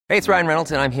Hey, it's Ryan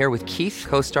Reynolds, and I'm here with Keith,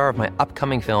 co-star of my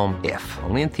upcoming film, If,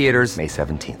 only in theaters May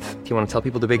 17th. Do you want to tell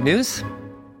people the big news?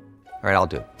 All right, I'll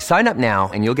do it. Sign up now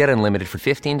and you'll get unlimited for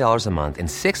 $15 a month and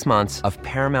 6 months of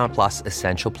Paramount Plus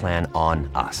Essential Plan on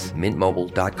us.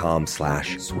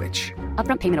 MintMobile.com/switch.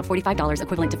 Upfront payment of $45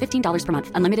 equivalent to $15 per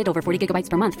month. Unlimited over 40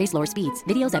 gigabytes per month. Face lower speeds.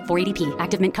 Videos at 480p.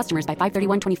 Active Mint customers by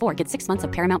 531.24 get 6 months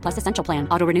of Paramount Plus Essential Plan.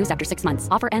 Auto renews after 6 months.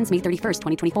 Offer ends May 31st,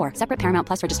 2024. Separate Paramount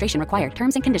Plus registration required.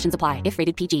 Terms and conditions apply if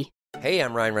rated PG. Hey,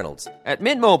 I'm Ryan Reynolds. At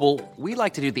Mint Mobile, we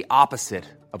like to do the opposite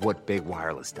of what Big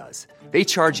Wireless does. They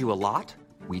charge you a lot.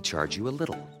 We charge you a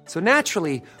little. So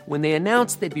naturally, when they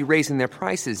announced they'd be raising their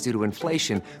prices due to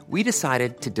inflation, we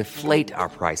decided to deflate our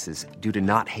prices due to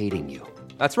not hating you.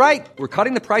 That's right. We're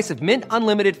cutting the price of Mint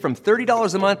Unlimited from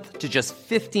 $30 a month to just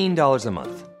 $15 a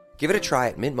month. Give it a try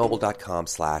at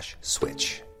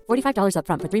mintmobile.com/switch. $45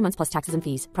 upfront for 3 months plus taxes and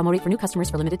fees. Promo rate for new customers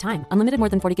for limited time. Unlimited more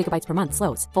than 40 gigabytes per month.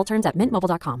 Slows full terms at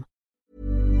mintmobile.com.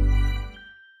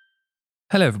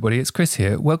 Hello everybody, it's Chris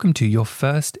here. Welcome to your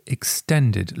first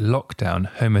extended lockdown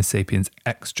Homo Sapiens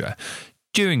Extra.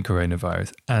 During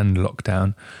coronavirus and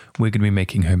lockdown, we're going to be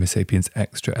making Homo Sapiens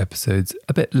Extra episodes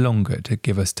a bit longer to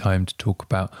give us time to talk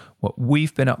about what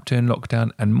we've been up to in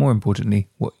lockdown and, more importantly,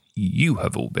 what you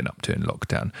have all been up to in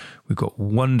lockdown. We've got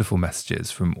wonderful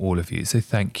messages from all of you, so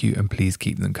thank you and please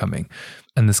keep them coming.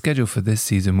 And the schedule for this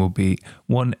season will be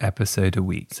 1 episode a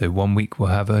week. So 1 week we'll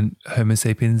have a Homo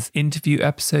Sapiens interview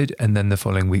episode, and then the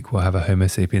following week we'll have a Homo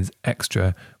Sapiens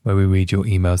Extra where we read your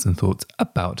emails and thoughts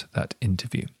about that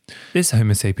interview. This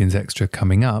Homo Sapiens Extra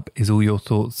coming up is all your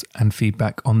thoughts and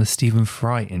feedback on the Stephen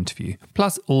Fry interview,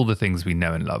 plus all the things we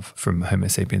know and love from Homo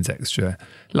Sapiens Extra,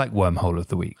 like Wormhole of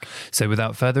the Week. So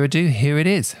without further ado, here it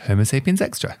is, Homo Sapiens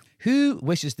Extra. Who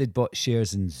wishes they'd bought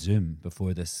shares in Zoom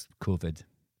before this COVID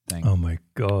thing? Oh my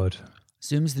God.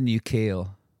 Zoom's the new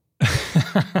kale.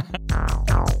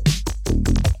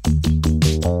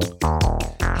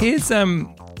 Here's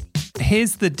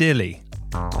the dilly.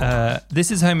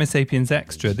 This is Homo Sapiens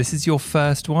Extra. This is your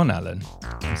first one, Alan.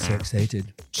 I'm so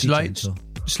excited. Shall I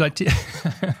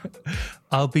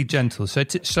I'll be gentle. Shall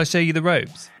I show you the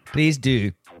ropes? Please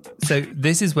do. So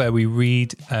this is where we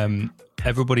read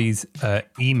everybody's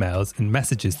emails and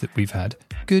messages that we've had,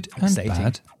 good and Exciting.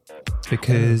 bad,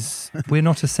 because we're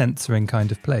not a censoring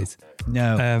kind of place.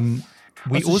 No.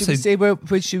 We should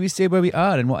we say where we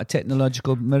are and what a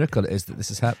technological miracle it is that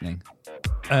this is happening?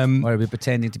 Or are we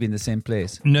pretending to be in the same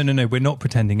place? No, we're not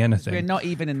pretending anything. We're not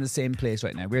even in the same place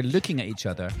right now. We're looking at each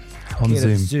other on here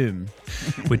Zoom. at Zoom.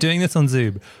 We're doing this on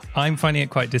Zoom. I'm finding it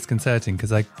quite disconcerting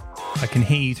because I can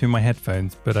hear you through my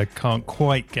headphones, but I can't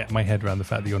quite get my head around the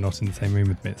fact that you're not in the same room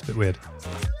with me. It's a bit weird.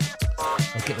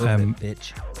 I'll get over it,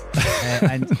 bitch.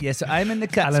 And yeah, so I'm in the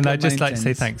Catskill Alan, I'd just like to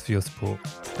say Mountains. thanks for your support.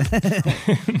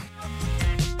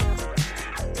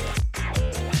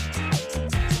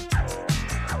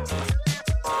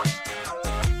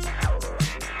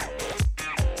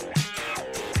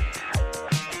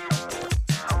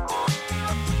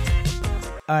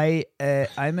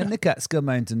 I'm in the Catskill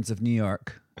Mountains of New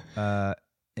York,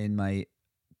 in a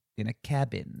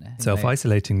cabin.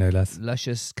 Self-isolating, no less.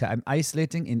 Luscious. I'm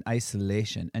isolating in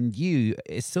isolation, and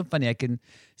it's so funny. I can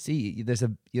see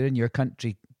you're in your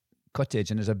country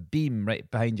cottage, and there's a beam right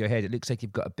behind your head. It looks like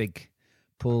you've got a big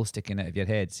pole sticking out of your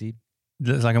head. See, It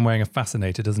looks like I'm wearing a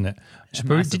fascinator, doesn't it?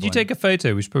 Did you take a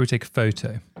photo? We should probably take a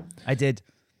photo. I did.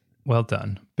 Well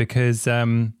done. Because,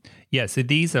 so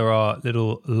these are our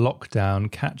little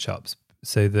lockdown catch-ups.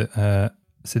 So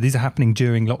these are happening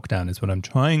during lockdown is what I'm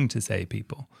trying to say,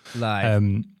 people.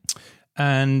 Live.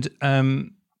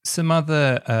 Some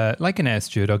other, like an air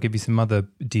steward, I'll give you some other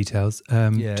details.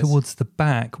 Yes. Towards the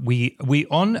back, we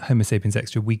on Homo Sapiens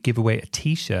Extra, we give away a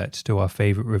T-shirt to our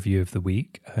favourite review of the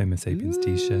week, a Homo Sapiens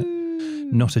T-shirt.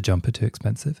 Not a jumper, too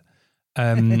expensive.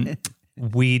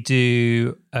 We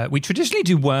traditionally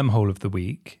do Wormhole of the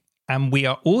Week, and we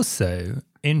are also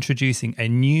introducing a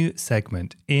new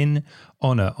segment in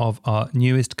honour of our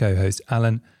newest co-host,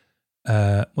 Alan.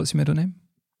 What's your middle name?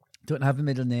 Don't have a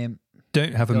middle name.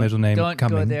 Don't have a middle name Don't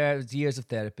coming. go there. It was years of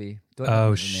therapy. Don't have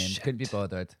a middle name. Couldn't be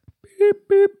bothered. Beep,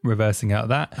 beep. Reversing out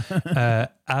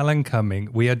that. Alan Cumming,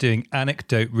 we are doing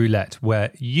Anecdote Roulette,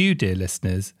 where you, dear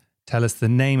listeners, tell us the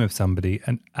name of somebody,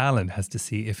 and Alan has to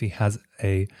see if he has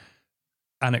a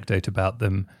anecdote about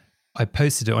them. I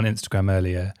posted it on Instagram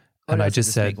earlier, and I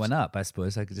just said, make one up. I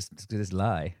suppose I could just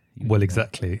lie. Well,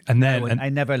 exactly. And then I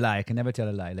never lie. I can never tell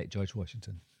a lie, like George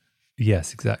Washington.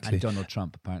 Yes, exactly. And Donald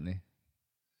Trump, apparently.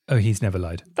 Oh, he's never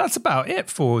lied. That's about it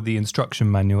for the instruction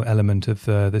manual element of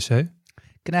the show.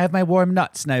 Can I have my warm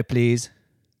nuts now, please?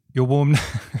 Your warm.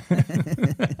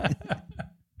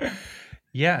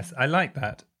 Yes, I like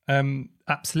that.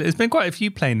 Absolutely. There's been quite a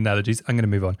few plane analogies. I'm going to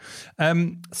move on.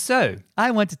 So,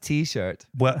 I want a T-shirt.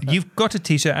 well, you've got a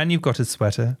T-shirt and you've got a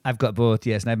sweater. I've got both,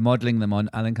 yes, and I'm modelling them on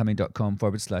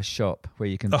alancumming.com/shop where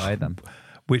you can buy them.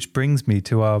 Which brings me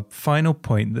to our final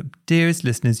point that, dearest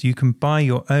listeners, you can buy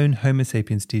your own Homo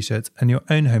sapiens T-shirts and your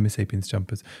own Homo sapiens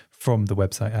jumpers from the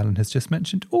website Alan has just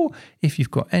mentioned. Or if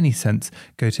you've got any sense,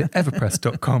 go to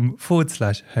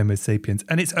everpress.com/Homo sapiens.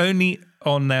 And it's only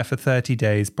on there for 30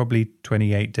 days, probably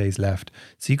 28 days left.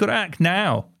 So you've got to act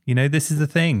now. You know, this is the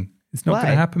thing. It's not going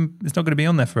to happen. It's not going to be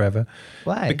on there forever.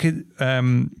 Why?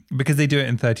 Because they do it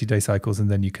in 30-day cycles and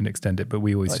then you can extend it. But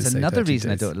we always just say 30 days. That's another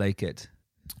reason I don't like it.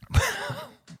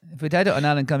 If we'd had it on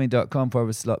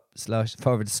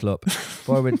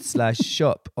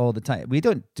alancumming.com/shop all the time, we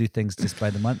don't do things just by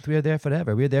the month. We're there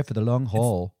forever. We're there for the long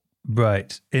haul.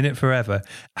 Right. In it forever.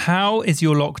 How is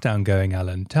your lockdown going,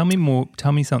 Alan? Tell me more.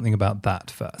 Tell me something about that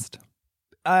first.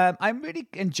 I'm really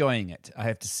enjoying it, I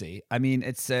have to say. I mean,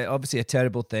 it's obviously a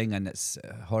terrible thing and it's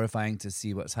horrifying to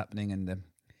see what's happening and the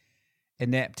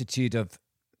ineptitude of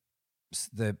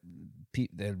the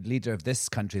leader of this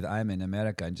country that I'm in,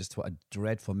 America, and just what a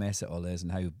dreadful mess it all is,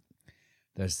 and how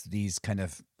there's these kind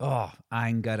of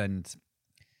anger and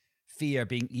fear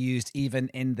being used even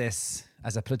in this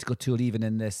as a political tool, even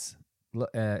in this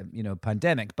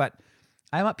pandemic. But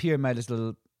I'm up here in my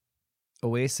little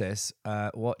oasis,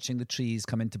 watching the trees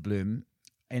come into bloom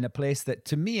in a place that,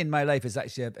 to me, in my life, is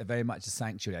actually a very much a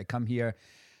sanctuary. I come here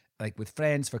like with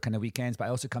friends for kind of weekends, but I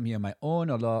also come here on my own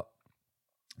a lot,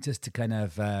 just to kind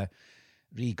of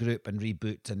regroup and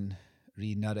reboot and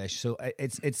re-nourish. So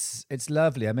it's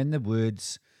lovely. I'm in the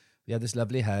woods. We have this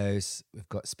lovely house. We've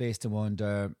got space to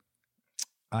wander.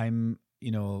 I'm,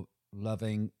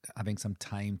 loving having some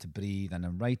time to breathe, and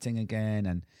I'm writing again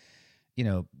and,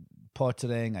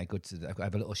 pottering. I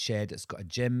have a little shed that's got a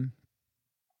gym.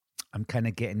 I'm kind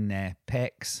of getting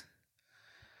pecs.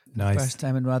 Nice. First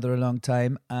time in rather a long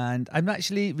time. And I'm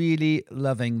actually really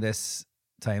loving this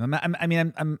time.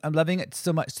 I'm loving it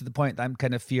so much to the point that I'm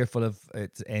kind of fearful of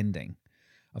its ending,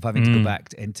 of having to go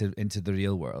back into the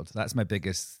real world. That's my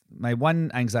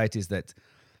one anxiety is that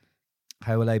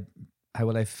how will I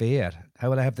fare? How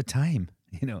will I have the time?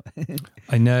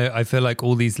 I know. I feel like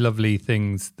all these lovely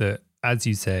things that, as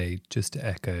you say, just to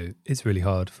echo, it's really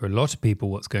hard for a lot of people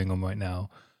what's going on right now.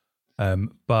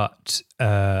 But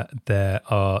there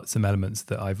are some elements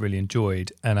that I've really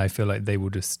enjoyed, and I feel like they will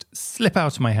just slip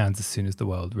out of my hands as soon as the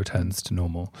world returns to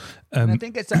normal. And I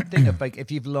think it's that thing of like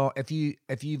if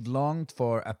you've longed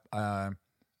for a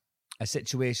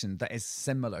situation that is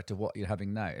similar to what you're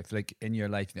having now, if like in your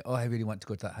life, I really want to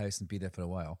go to that house and be there for a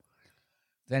while,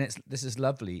 then this is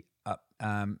lovely.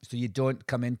 So you don't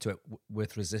come into it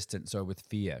with resistance or with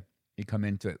fear. You come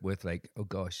into it with like, oh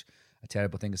gosh, a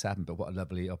terrible thing has happened, but what a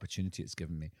lovely opportunity it's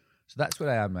given me. So that's where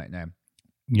I am right now.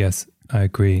 Yes, I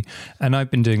agree. And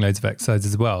I've been doing loads of exercise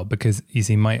as well because, you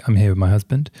see, I'm here with my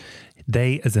husband.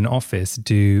 They, as an office,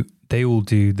 they all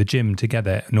do the gym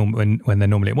together. When they're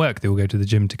normally at work, they all go to the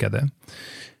gym together.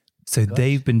 So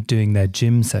they've been doing their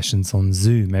gym sessions on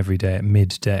Zoom every day at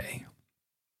midday.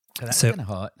 That's kind of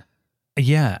hot.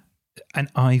 Yeah. And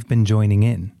I've been joining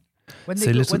in. When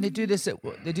they do this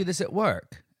at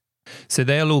work? So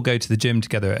they'll all go to the gym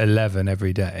together at 11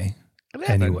 every day.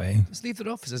 11? Anyway. Just leave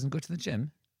their offices and go to the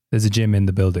gym. There's a gym in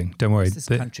the building. Don't worry. What's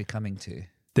this country coming to?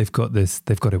 They've got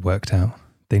it worked out.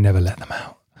 They never let them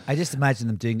out. I just imagine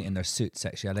them doing it in their suits,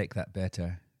 actually. I like that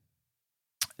better.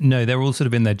 No, they're all sort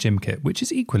of in their gym kit, which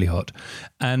is equally hot.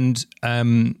 And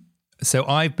so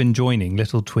I've been joining.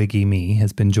 Little Twiggy me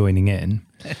has been joining in.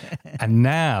 And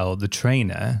now the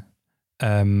trainer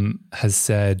has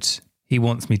said he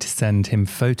wants me to send him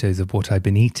photos of what I've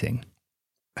been eating.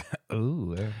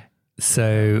 Ooh.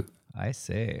 So I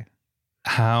see.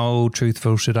 How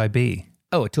truthful should I be?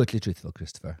 Oh, totally truthful,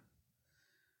 Christopher.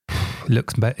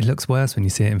 It looks worse when you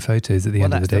see it in photos at the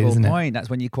end of the day, isn't it? That's the whole point. That's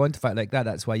when you quantify it like that.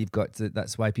 That's why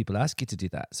that's why people ask you to do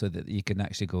that, so that you can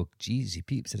actually go, geez, you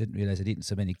peeps, I didn't realise I'd eaten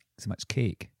so much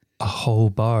cake. A whole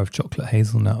bar of chocolate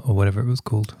hazelnut or whatever it was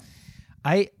called.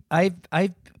 Do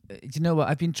you know what?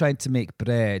 I've been trying to make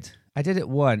bread. I did it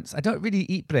once. I don't really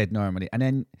eat bread normally. And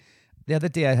then the other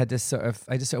day I just sort of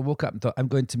woke up and thought, I'm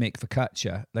going to make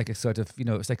focaccia, like a sort of,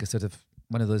 it's like a sort of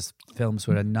one of those films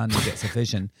where a nun gets a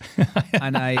vision.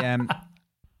 And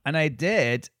I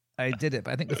did it,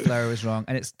 but I think the flour was wrong.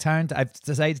 And I've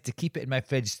decided to keep it in my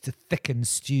fridge to thicken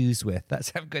stews with.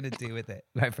 That's what I'm going to do with it,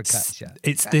 right, focaccia.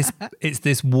 It's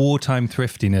this wartime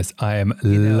thriftiness I am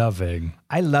loving.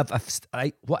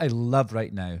 What I love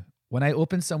right now, when I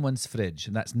open someone's fridge,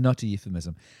 and that's not a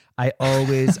euphemism, I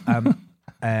always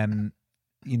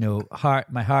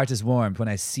my heart is warmed when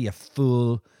I see a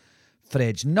full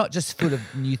fridge, not just full of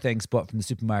new things bought from the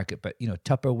supermarket, but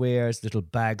Tupperwares, little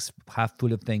bags half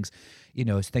full of things,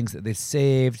 things that they've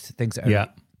saved, things that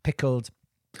are pickled.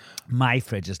 My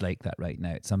fridge is like that right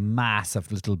now. It's a mass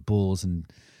of little bowls and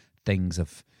things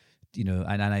of,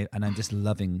 and I'm just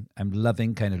loving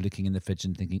kind of looking in the fridge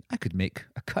and thinking I could make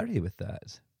a curry with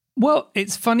that. Well,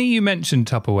 it's funny you mentioned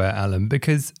Tupperware, Alan,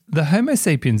 because the Homo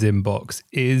Sapiens inbox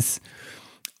is,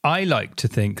 I like to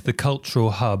think, the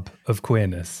cultural hub of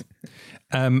queerness.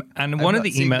 And one of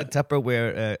the emails, the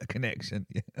Tupperware connection.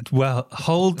 Yeah. Well,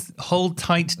 hold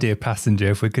tight, dear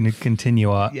passenger, if we're going to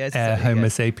continue our Homo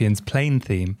Sapiens plane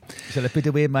theme. Shall I put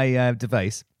away my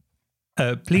device?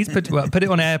 Please put it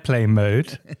on airplane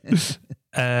mode.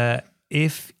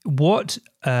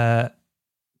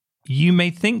 You may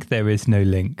think there is no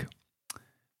link.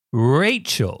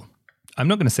 Rachel, I'm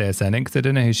not going to say her surname because I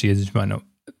don't know who she is. She might not.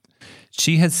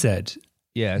 She has said,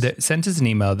 sent us an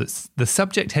email that's the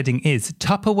subject heading is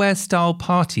Tupperware-style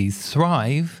parties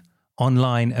thrive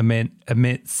online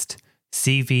amidst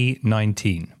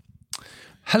CV-19.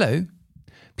 Hello.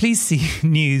 Please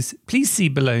see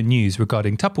below news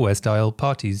regarding Tupperware-style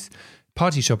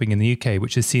party shopping in the UK,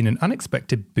 which has seen an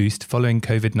unexpected boost following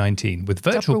COVID-19 with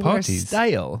virtual parties.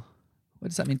 Style? What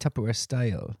does that mean, Tupperware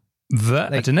style?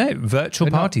 I don't know.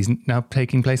 Virtual parties now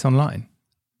taking place online.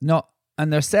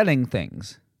 And they're selling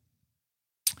things.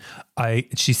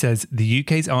 She says the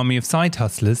UK's army of side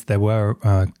hustlers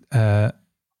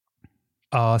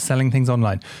are selling things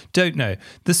online. Don't know.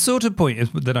 The sort of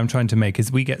point that I'm trying to make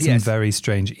is we get some very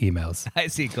strange emails. I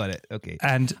see, got it. Okay.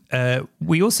 And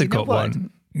we also got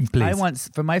one. Please. I once,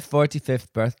 for my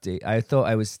 45th birthday, I felt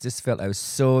I was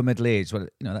so middle-aged. Well,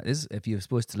 that is, if you're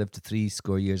supposed to live to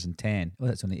 70 years and 10. Oh,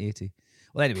 that's only 80.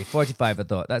 Well, anyway, 45, I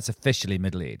thought, that's officially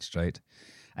middle-aged, right?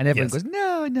 And everyone goes,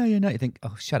 no, you're not. You think,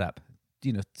 oh, shut up.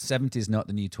 70 is not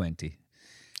the new 20.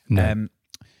 No.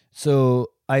 So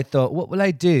I thought, what will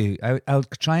I do? I'll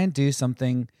try and do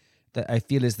something that I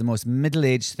feel is the most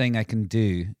middle-aged thing I can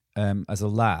do as a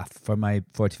laugh for my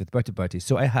 45th birthday party.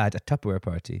 So I had a Tupperware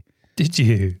party. Did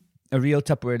you? A real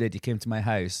Tupperware lady came to my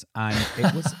house and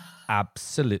it was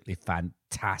absolutely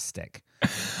fantastic.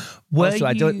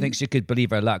 I don't think she could believe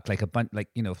her luck. Like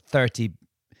 30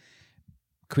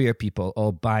 queer people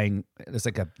all buying. It's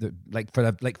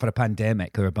for a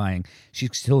pandemic they were buying. She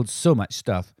sold so much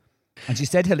stuff, and she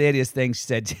said hilarious things.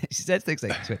 She said things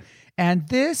like, "And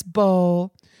this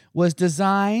bowl was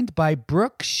designed by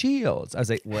Brooke Shields." I was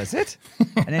like, "Was it?"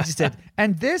 And then she said,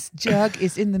 "And this jug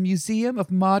is in the Museum of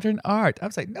Modern Art." I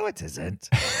was like, "No, it isn't."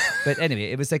 But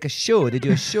anyway, it was like a show. They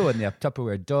do a show and they have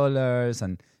Tupperware dollars,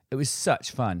 and it was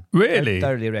such fun. Really? I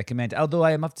thoroughly recommend it. Although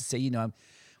I have to say,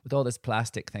 with all this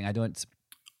plastic thing,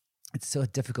 it's so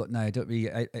difficult now.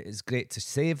 It's great to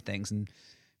save things and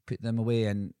put them away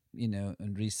and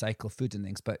recycle food and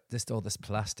things, but just all this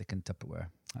plastic and Tupperware,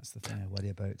 that's the thing I worry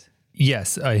about.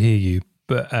 Yes, I hear you,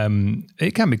 but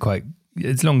it can be quite,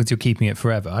 as long as you're keeping it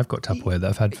forever. I've got Tupperware that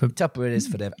I've had for... Tupperware is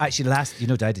forever. Actually,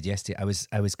 what I did yesterday, I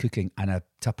was cooking and a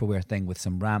Tupperware thing with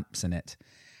some ramps in it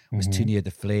was too near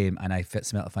the flame, and I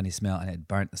smelled a funny smell, and it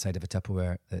burnt the side of a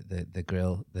Tupperware, the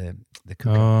grill, the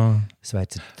cooker. Oh. So I had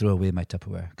to throw away my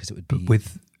Tupperware because it would be...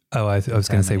 I was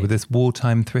going to say, with this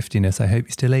wartime thriftiness, I hope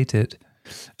you still ate it.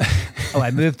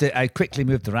 I quickly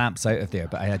moved the ramps out of there,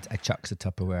 but I chucked the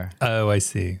Tupperware. Oh, I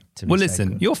see. Well,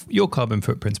 listen, your carbon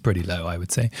footprint's pretty low, I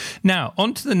would say. Now,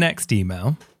 on to the next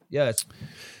email. Yes.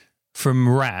 From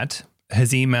Rad,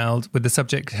 has emailed with the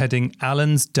subject heading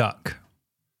Alan's Duck.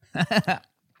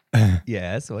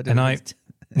 Yes.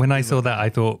 When I saw that, I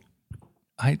thought,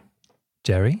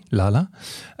 Jerry, Lala.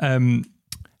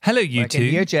 Hello, you two. I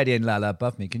can hear Jerry and Lala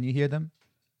above me. Can you hear them?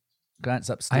 Grant's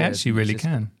upstairs. I actually really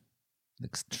can.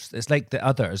 It's like The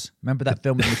Others. Remember that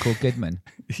film with Nicole Kidman?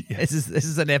 Yes. This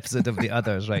is an episode of The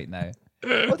Others right now.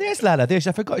 Oh, there's Lala. I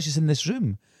forgot she's in this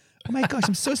room. Oh my gosh,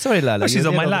 I'm so sorry, Lala. Oh, she's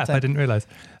on my lap. I didn't realise.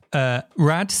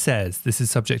 Rad says, this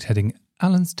is subject heading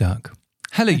Alan's Duck.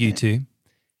 Hello, you two.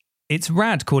 It's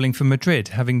Rad calling from Madrid.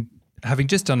 Having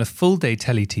just done a full day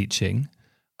tele-teaching,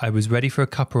 I was ready for a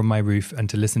cuppa on my roof and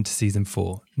to listen to season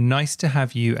 4. Nice to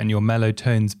have you and your mellow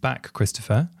tones back,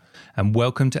 Christopher. And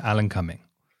welcome to Alan Cumming.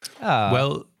 Oh.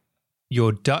 Well,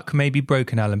 your duck may be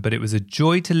broken, Alan, but it was a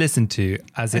joy to listen to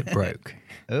as it broke.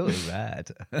 Oh,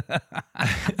 Rad.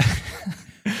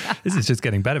 This is just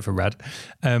getting better for Rad.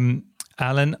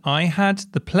 Alan, I had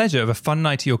the pleasure of a fun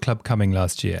night at your club coming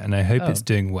last year, and I hope it's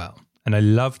doing well. And I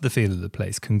loved the feel of the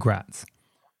place. Congrats.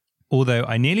 Although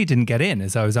I nearly didn't get in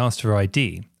as I was asked for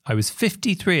ID. I was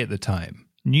 53 at the time.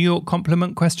 New York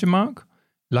compliment ?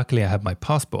 Luckily, I had my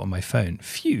passport on my phone.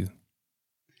 Phew.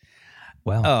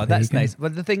 Well, Oh, there that's you go. nice.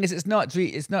 But the thing is, it's not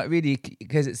really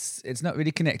because it's not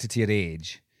really connected to your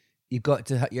age.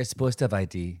 You're supposed to have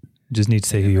ID. You just need to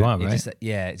say who you are, You right? just-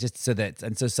 yeah, it's just so that,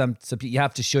 and so some you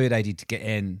have to show your ID to get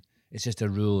in. It's just a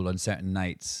rule on certain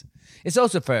nights. It's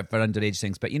also for underage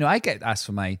things, but I get asked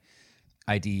for my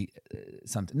ID,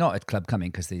 not at Club Coming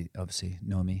because they obviously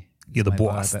know me. You're the It's my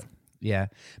bar, boss. but yeah,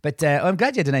 but I'm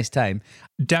glad you had a nice time.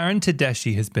 Darren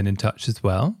Tedeschi has been in touch as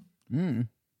well.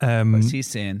 What's he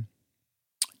saying?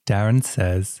 Darren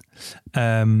says,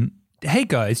 hey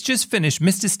guys, just finished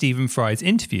Mr. Stephen Fry's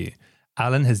interview.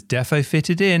 Alan has defo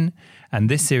fitted in, and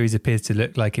this series appears to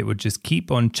look like it would just keep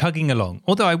on chugging along.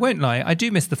 Although I won't lie, I do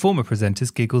miss the former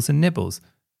presenter's giggles and nibbles.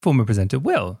 Former presenter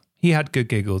Will. He had good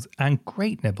giggles and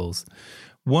great nibbles.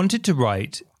 Wanted to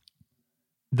write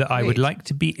that I would Great. like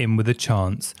to be in with a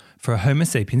chance for a Homo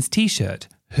sapiens t-shirt,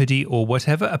 hoodie, or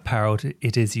whatever apparel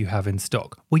it is you have in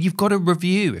stock. Well, you've got a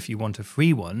review if you want a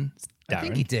free one, Darren. I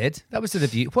think he did. That was the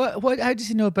review. What? How does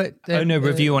he know about?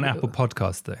 Review on Apple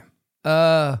Podcasts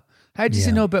though. How does he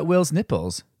Yeah. know about Will's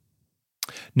nipples?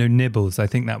 No nibbles. I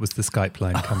think that was the Skype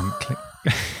line coming.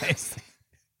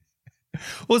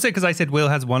 Also, because I said Will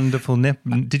has wonderful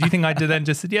nipples. Did you think I did then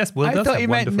just said yes? Will I does thought have he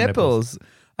meant wonderful nipples.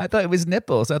 I thought it was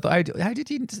nipples. I thought, how did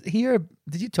you hear?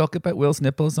 Did you talk about Will's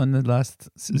nipples on the last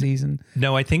season?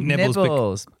 No, I think nibbles.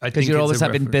 Because think you're it's always a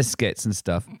having reference. biscuits and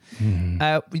stuff.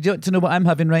 You don't know what I'm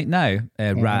having right now?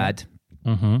 Rad.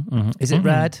 Is it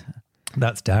rad?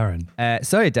 That's Darren.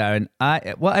 Sorry, Darren.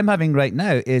 What I'm having right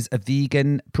now is a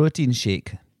vegan protein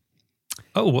shake.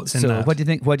 Oh, what's in So that? what do you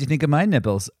think? What do you think of my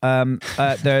nibbles?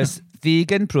 There's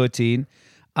vegan protein,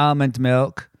 almond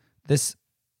milk, this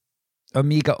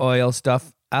omega oil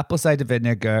stuff, apple cider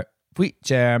vinegar, wheat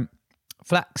germ,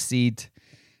 flaxseed,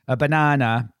 a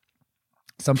banana,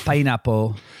 some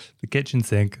pineapple, The kitchen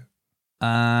sink.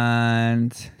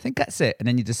 and I think that's it. And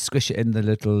then you just squish it in the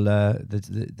little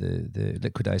the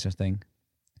liquidizer thing.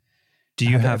 Do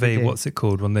you have it have every a, day. what's it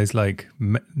called? One of those like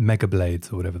mega blades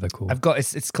or whatever they're called. I've got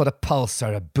it's called a pulse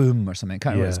or a boom or something. I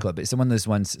can't remember what it's Yeah. called, but it's one of those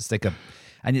ones. It's like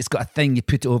and it's got a thing you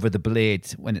put over the blade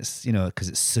when it's because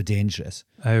it's so dangerous.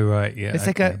 Oh, right. Yeah. It's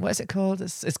okay. like what is it called?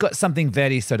 It's got something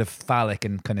very sort of phallic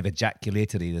and kind of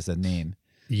ejaculatory. There's a name.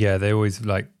 Yeah, they always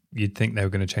you'd think they were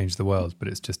going to change the world, but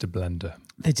it's just a blender.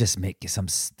 They just make you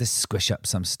they squish up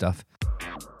some stuff.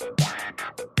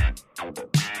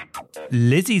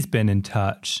 Lizzie's been in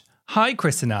touch. Hi,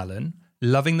 Chris and Alan.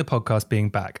 Loving the podcast being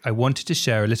back. I wanted to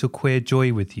share a little queer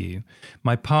joy with you.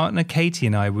 My partner Katie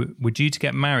and I were due to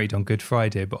get married on Good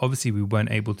Friday, but obviously we weren't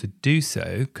able to do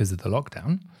so because of the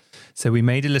lockdown. So we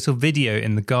made a little video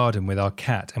in the garden with our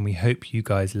cat, and we hope you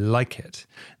guys like it.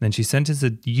 And then she sent us a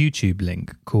YouTube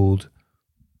link called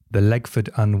The Legford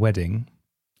Unwedding.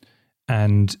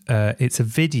 And it's a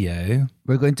video.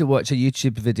 We're going to watch a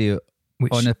YouTube video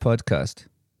Which- on a podcast.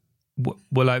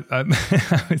 Well, I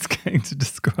was going to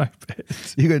describe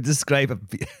it. You're going to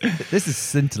describe this is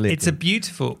scintillating. It's a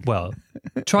beautiful. Well,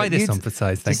 try this on for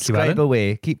size. Thank you, Describe Alan.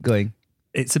 away. Keep going.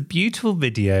 It's a beautiful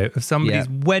video of somebody's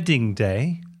wedding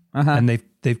day, and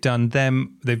they've done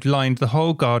them. They've lined the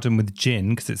whole garden with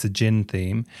gin because it's a gin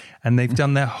theme, and they've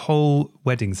done their whole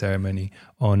wedding ceremony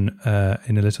on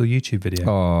in a little YouTube video.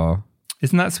 Oh,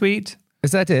 Isn't that sweet?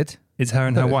 is that it? It's her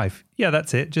and her wife. Yeah,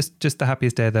 that's it. Just the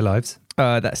happiest day of their lives.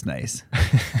 Oh, that's nice.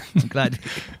 I'm glad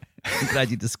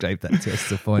you described that to us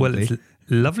so fondly. Well, it's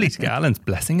lovely to get Alan's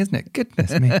blessing, isn't it?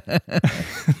 Goodness me.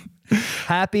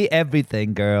 Happy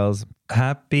everything, girls.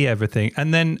 Happy everything.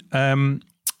 And then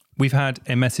we've had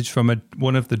a message from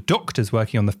one of the doctors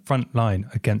working on the front line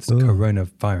against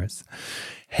coronavirus.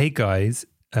 Hey guys,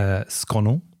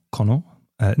 Connell.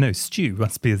 No, Stu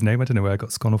must be his name. I don't know where I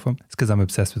got Sconnell from. It's because I'm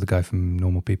obsessed with the guy from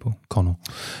Normal People, Connell.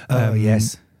 Oh,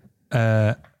 yes.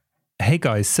 Hey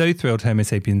guys, so thrilled Homo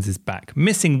sapiens is back.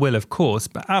 Missing Will, of course,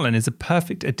 but Alan is a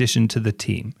perfect addition to the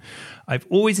team. I've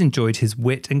always enjoyed his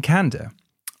wit and candour.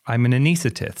 I'm an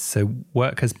anaesthetist, so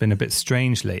work has been a bit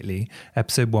strange lately.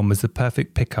 Episode 1 was the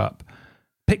perfect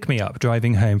pick me up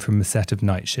driving home from a set of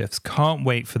night shifts. Can't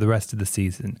wait for the rest of the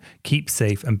season. Keep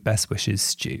safe and best wishes,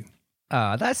 Stu.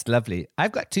 Ah, that's lovely.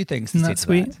 I've got two things to Isn't say that to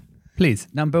sweet? that. Please.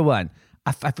 Number one,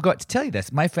 I forgot to tell you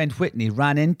this. My friend Whitney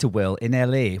ran into Will in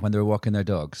LA when they were walking their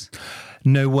dogs.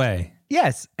 No way.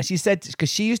 Yes. And she said, because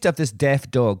she used to have this deaf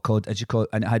dog called, and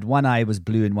it had one eye was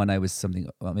blue and one eye was something,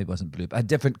 well, maybe it wasn't blue, but a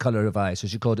different color of eye. So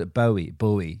she called it Bowie,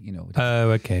 Oh,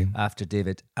 okay. after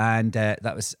David. And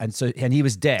and he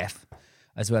was deaf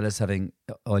as well as having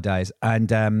odd eyes.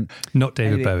 And, Not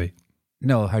David anyway, Bowie.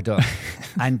 no, her dog.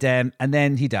 and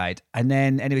then he died. And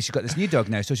then anyway, she got this new dog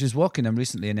now. So she was walking him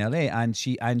recently in LA and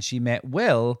she met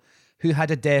Will, who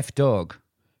had a deaf dog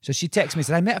So she texted me and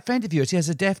said, I met a friend of yours. He has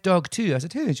a deaf dog too. I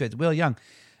said, who? And she said, Will Young.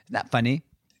 Isn't that funny?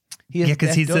 He has Yeah, a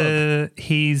because deaf dog.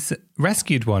 he's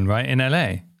rescued one, right, in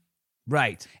LA?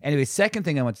 Right. Anyway, second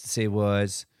thing I wanted to say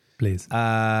was, Please.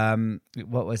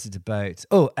 what was it about?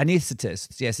 Oh,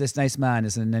 anaesthetist. Yes, this nice man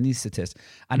is an anaesthetist.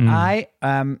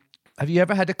 And have you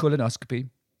ever had a colonoscopy?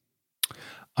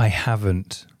 I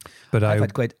haven't, but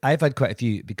I've had quite a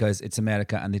few because it's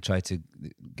America and they try to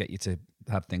get you to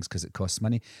have things because it costs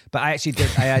money. But I actually did.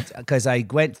 Because I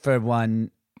went for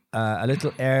one a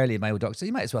little early. My doctor said,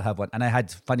 you might as well have one. And I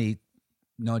had funny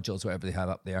nodules, whatever they have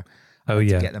up there. Oh, to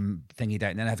yeah. get them thingied out.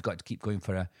 And then I've got to keep going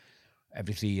for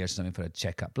every 3 years or something for a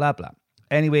checkup, blah, blah.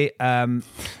 Anyway,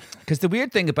 because the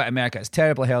weird thing about America, it's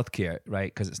terrible healthcare,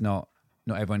 right? Because it's not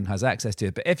everyone has access to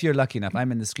it. But if you're lucky enough,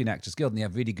 I'm in the Screen Actors Guild and you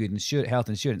have really good health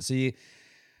insurance. So you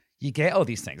get all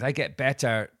these things. I get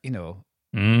better,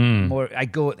 more. I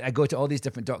go to all these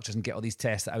different doctors and get all these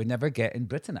tests that I would never get in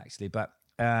Britain, actually. But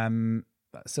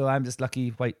so I'm just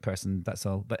lucky white person. That's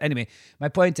all. But anyway, my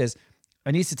point is,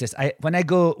 anaesthetist.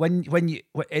 When you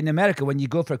in America, when you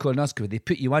go for a colonoscopy, they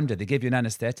put you under. They give you an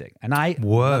anesthetic, and I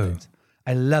love it.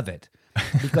 I love it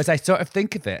because I sort of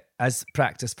think of it as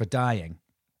practice for dying.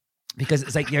 Because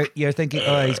it's like you're thinking,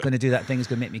 oh, he's going to do that thing. He's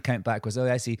going to make me count backwards. Oh,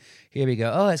 I see. Here we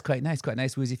go. Oh, it's quite nice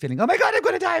woozy feeling. Oh my God, I'm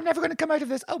going to die. I'm never going to come out of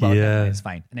this. Oh, well, yeah. It's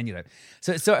fine. And then you're out.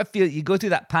 So it sort of you go through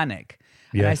that panic.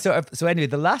 Yes. And so anyway,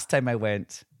 the last time I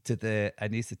went to the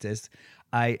anaesthetist,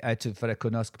 for a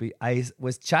colonoscopy, I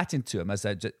was chatting to him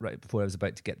right before I was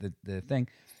about to get the thing.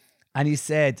 And he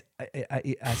said,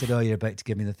 I said, oh, you're about to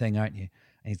give me the thing, aren't you?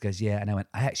 And he goes, yeah. And I went,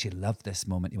 I actually love this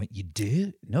moment. He went, you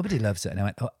do? Nobody loves it. And I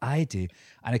went, oh, I do.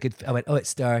 And I went, oh, it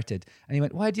started. And he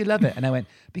went, why do you love it? And I went,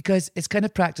 because it's kind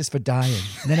of practice for dying.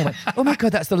 And then I went, oh my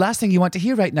God, that's the last thing you want to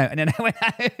hear right now. And then I went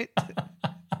out.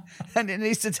 And the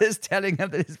anaesthetist telling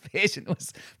him that his patient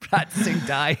was practicing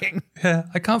dying. Yeah,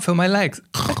 I can't feel my legs.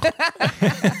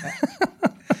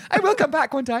 I will come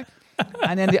back one time.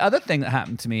 And then the other thing that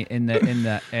happened to me in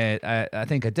I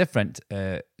think a different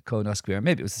colonoscopy, or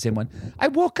maybe it was the same one. I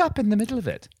woke up in the middle of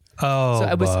it. Oh, so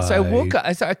I woke up.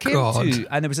 I came God. to,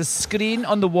 and there was a screen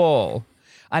on the wall,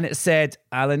 and it said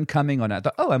Alan Cumming on it. I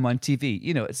thought, oh, I'm on TV.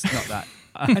 It's not that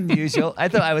unusual. I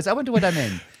wonder what I'm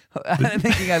in. I'm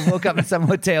thinking I woke up in some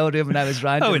hotel room and I was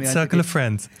randomly Oh, it's on Circle TV. of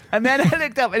Friends. And then I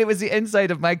looked up and it was the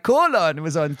inside of my colon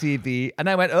was on TV. And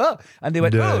I went, oh. And they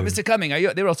went, No. oh, Mr. Cumming, are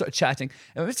you? They were all sort of chatting.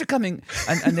 And Mr. Cumming,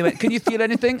 and they went, can you feel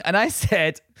anything? And I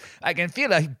said, I can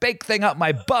feel a big thing up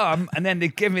my bum. And then they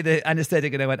gave me the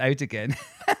anesthetic and I went out again.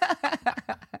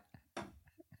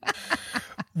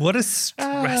 What a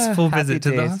stressful visit to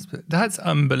the days. hospital. That's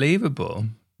unbelievable.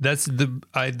 That's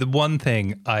the one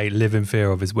thing I live in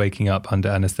fear of is waking up under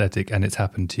anesthetic, and it's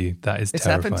happened to you. That is It's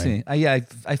terrifying. happened to me. Yeah,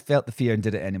 I felt the fear and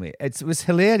did it anyway. It was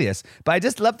hilarious. But I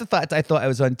just loved the fact I thought I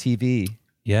was on TV.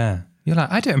 Yeah. You're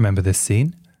like, I don't remember this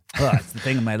scene. Well, that's the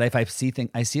thing in my life. I see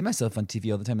myself on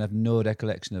TV all the time and I have no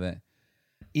recollection of it.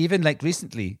 Even like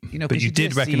recently, But you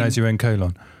did recognise your own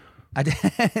colon. I did,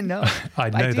 no.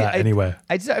 I'd know that anywhere.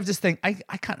 I just think, I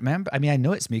can't remember. I mean, I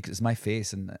know it's me because it's my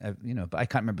face and, but I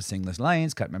can't remember seeing those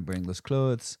lines, can't remember wearing those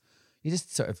clothes. You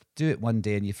just sort of do it one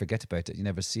day and you forget about it. You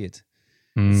never see it.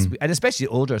 And especially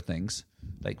older things,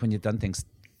 like when you've done things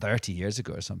 30 years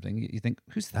ago or something, you think,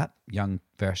 who's that young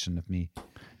version of me?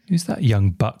 Who's that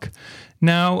young buck?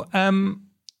 Now,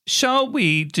 shall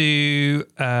we do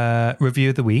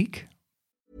review of the week?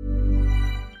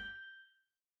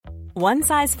 One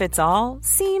size fits all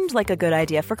seemed like a good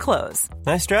idea for clothes.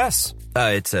 Nice dress.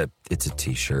 It's a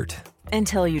t-shirt.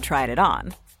 Until you tried it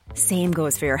on. Same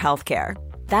goes for your healthcare.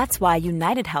 That's why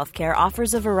United Healthcare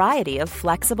offers a variety of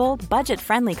flexible,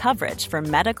 budget-friendly coverage for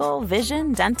medical,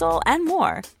 vision, dental, and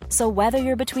more. So whether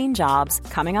you're between jobs,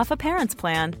 coming off a parent's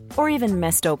plan, or even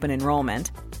missed open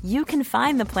enrollment, you can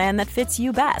find the plan that fits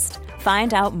you best.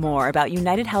 Find out more about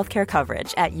United Healthcare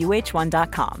coverage at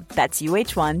uh1.com. That's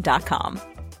uh1.com.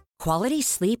 Quality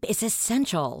sleep is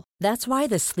essential. That's why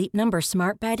the Sleep Number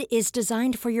Smart Bed is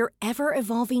designed for your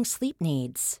ever-evolving sleep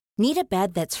needs. Need a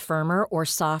bed that's firmer or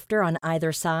softer on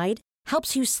either side?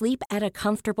 Helps you sleep at a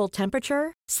comfortable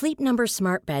temperature? Sleep Number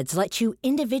Smart Beds let you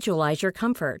individualize your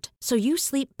comfort, so you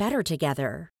sleep better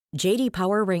together. J.D.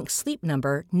 Power ranks Sleep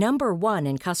Number number 1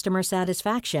 in customer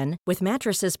satisfaction with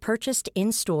mattresses purchased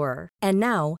in-store. And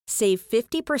now, save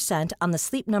 50% on the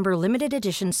Sleep Number Limited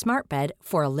Edition Smart Bed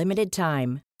for a limited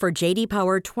time. For J.D.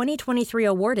 Power 2023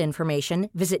 award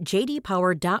information, visit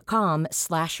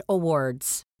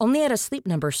jdpower.com/awards. Only at a Sleep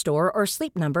Number store or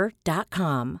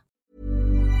sleepnumber.com.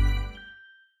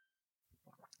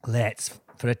 Let's,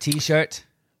 for a t-shirt.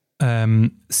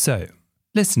 So,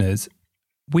 listeners,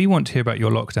 We want to hear about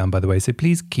your lockdown, by the way, so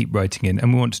please keep writing in,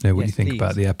 and we want to know what you think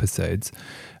about the episodes.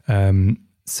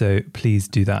 So please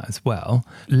do that as well.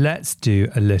 Let's do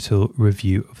a little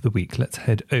review of the week. Let's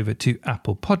head over to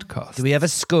Apple Podcasts. Do we have a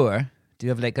score? Do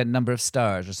you have like a number of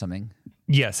stars or something?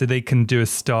 Yeah, so they can do a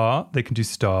star. They can do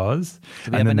stars.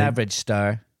 Do we have an average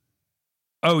star?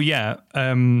 Oh, yeah.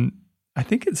 I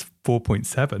think it's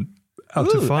 4.7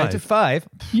 out of 5. Out of 5?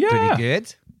 Yeah. Pretty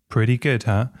good. Pretty good,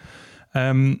 huh?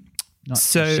 Not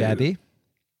so shabby.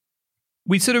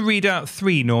 We sort of read out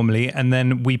 3 normally, and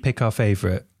then we pick our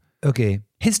favourite. Okay.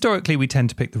 Historically, we tend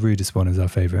to pick the rudest one as our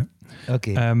favourite.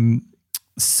 Okay.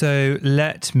 So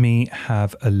let me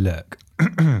have a look.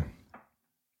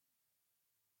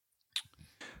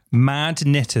 Mad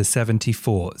Knitter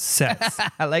 74 says...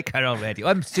 I like her already.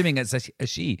 I'm assuming it's a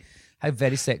she. How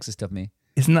very sexist of me.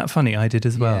 Isn't that funny? I did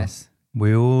as well. Yes.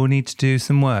 We all need to do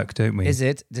some work, don't we? Is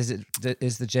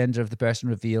the gender of the person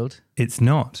revealed? It's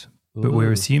not, but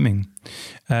we're assuming.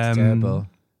 It's terrible.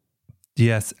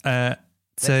 Yes. Let's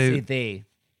say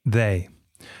They.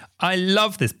 I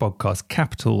love this podcast,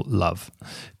 capital love.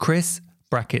 Chris,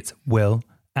 brackets, Will,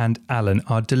 and Alan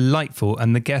are delightful,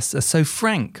 and the guests are so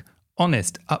frank,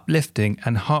 honest, uplifting,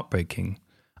 and heartbreaking.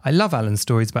 I love Alan's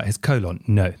stories about his colon.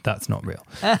 No, that's not real.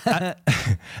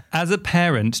 As a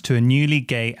parent to a newly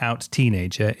gay out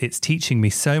teenager, it's teaching me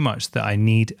so much that I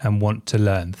need and want to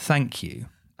learn. Thank you.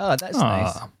 Oh, that's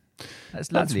nice.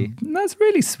 That's lovely. That's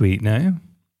really sweet, no?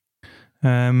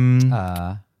 On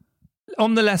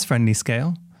the less friendly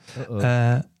scale,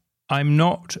 I'm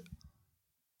not...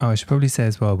 Oh, I should probably say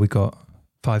as well, we got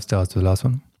 5 stars for the last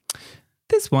one.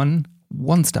 This one,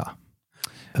 1 star.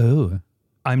 Oh.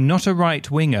 I'm not a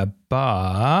right-winger,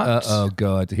 but... oh,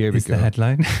 God. Here we is go. the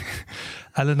headline.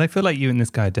 Alan, I feel like you and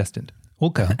this guy are destined.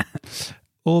 Or girl.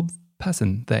 Or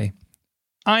person, they.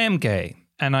 I am gay,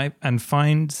 and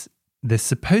find this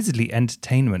supposedly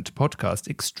entertainment podcast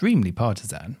extremely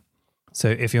partisan. So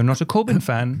if you're not a Corbyn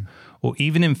fan, or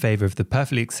even in favour of the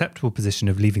perfectly acceptable position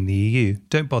of leaving the EU,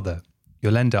 don't bother.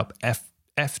 You'll end up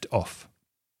effed off.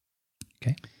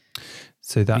 Okay?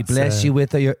 So that's... We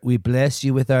bless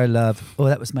you with our love. Oh,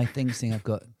 that was my thing I've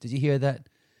got. Did you hear that?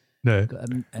 No. Got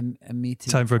a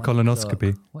meeting. Time for a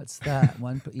colonoscopy. What's that?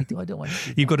 I don't want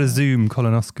to. You've got a Zoom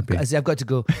colonoscopy. I've got to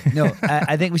go. No,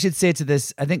 I think we should say to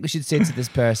this. I think we should say to this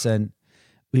person,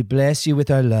 we bless you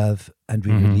with our love and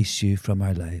we release you from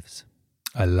our lives.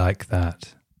 I like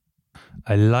that.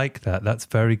 That's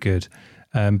very good.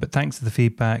 But thanks for the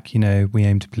feedback. We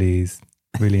aim to please.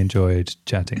 Really enjoyed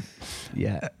chatting.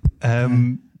 Yeah.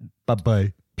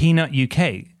 Bye-bye. Peanut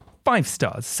UK, 5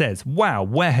 stars, says, wow,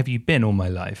 where have you been all my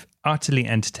life? Utterly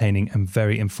entertaining and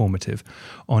very informative.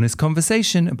 Honest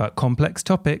conversation about complex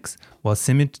topics while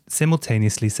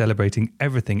simultaneously celebrating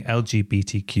everything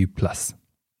LGBTQ+.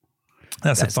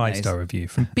 That's a 5-star review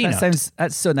from Peanut.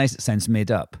 That's so nice it sounds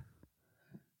made up.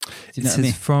 Do you know this what I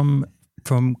mean? is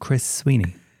from Chris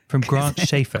Sweeney. From Grant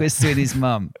Schaefer. Chris Sweeney's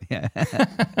mum. Yeah.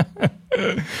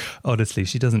 Honestly,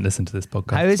 she doesn't listen to this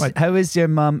podcast. How is your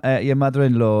your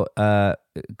mother-in-law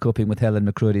coping with Helen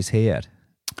McCrory's hair?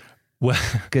 Well,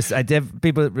 because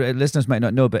listeners might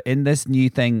not know, but in this new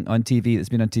thing on TV that's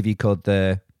been on TV called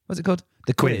what's it called?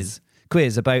 The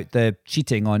quiz about the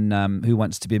cheating on Who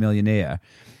Wants to Be a Millionaire.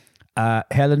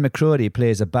 Helen McCrory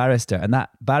plays a barrister, and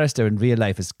that barrister in real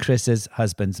life is Chris's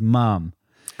husband's mum.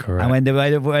 Correct. And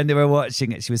when they were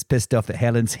watching it, she was pissed off that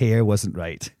Helen's hair wasn't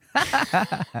right.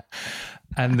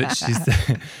 And that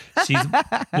she's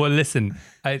well, listen,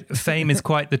 fame is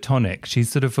quite the tonic.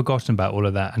 She's sort of forgotten about all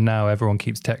of that, and now everyone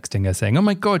keeps texting her saying, oh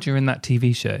my God, you're in that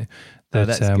TV show.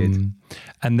 That's good.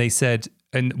 And they said,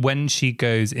 and when she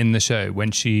goes in the show, when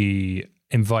she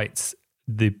invites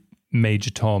the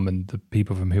Major Tom and the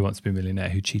people from Who Wants to Be a Millionaire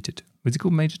who cheated. Was he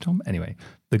called Major Tom? Anyway,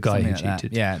 the guy who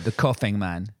cheated. Yeah, the coughing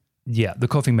man. Yeah, the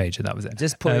coughing major, that was it.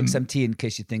 Just pouring some tea in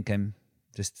case you think I'm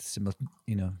just,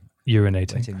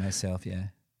 urinating. Wetting myself, yeah.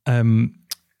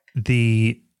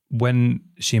 When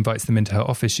she invites them into her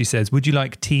office, she says, would you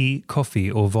like tea, coffee,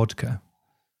 or vodka?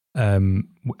 And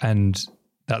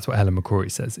that's what Helen McCrory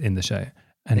says in the show.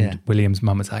 And William's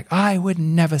mum is like, I would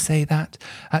never say that.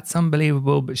 That's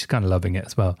unbelievable. But she's kind of loving it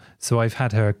as well. So I've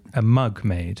had her a mug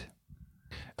made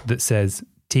that says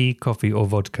tea, coffee, or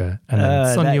vodka. And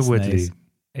then Sonia Woodley. Nice.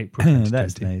 April 2020.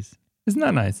 That's nice. Isn't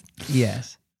that nice?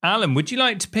 Yes. Alan, would you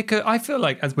like to pick I feel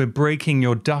like as we're breaking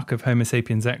your duck of Homo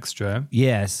Sapiens Extra.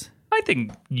 Yes. I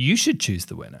think you should choose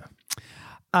the winner.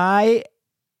 Can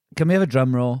we have a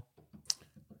drum roll?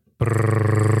 In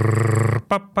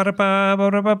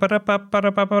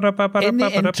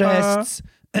the interests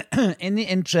in the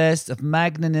interest of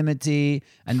magnanimity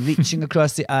and reaching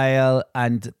across the aisle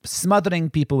and smothering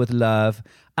people with love,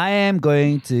 I am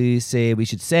going to say we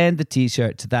should send the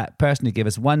T-shirt to that person who gave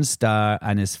us 1 star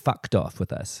and is fucked off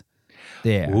with us.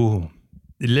 There. Ooh.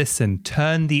 Listen,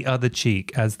 turn the other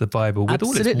cheek, as the Bible, with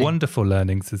all its wonderful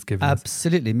learnings, has given us.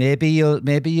 Absolutely. Maybe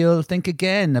you'll think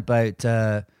again about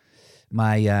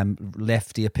my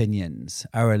lefty opinions,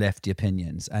 our lefty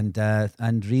opinions,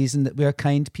 and reason that we're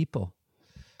kind people,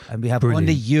 and we have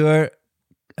only your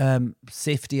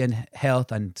safety and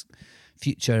health and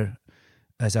future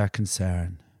as our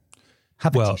concern.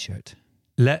 Have a T-shirt.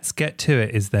 Let's Get To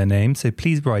It is their name. So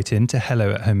please write in to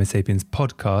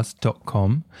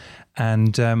hello@homosapienspodcast.com.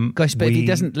 And gosh, but if he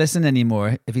doesn't listen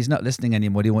anymore, if he's not listening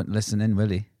anymore, he won't listen in, will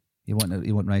he? He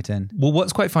won't write in. Well,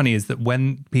 what's quite funny is that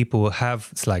when people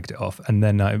have slagged it off and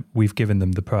then we've given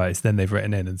them the prize, then they've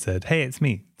written in and said, hey, it's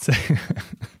me. So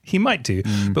he might do.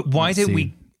 But why don't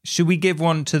we... Should we give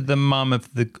one to the mum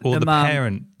of the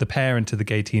parent of the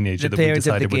gay teenager that we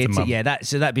decided was the mum? Yeah,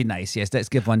 that'd be nice. Yes, let's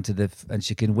give one to and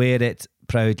she can wear it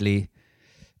proudly,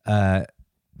 and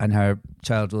her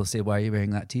child will say, "Why are you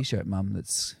wearing that T-shirt, Mum?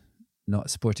 That's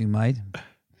not supporting my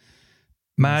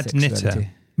Mad Knitter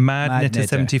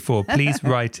 74. Please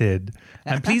write in,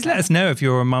 and please let us know if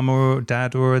you're a mum or a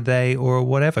dad or a they or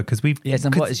whatever, because we've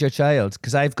and what is your child?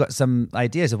 Because I've got some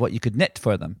ideas of what you could knit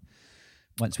for them.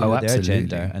 Once we know their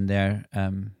gender and their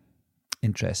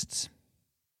interests.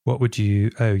 What would you...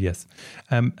 Oh, yes.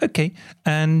 Okay.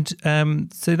 And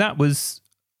so that was...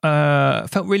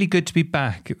 felt really good to be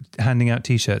back handing out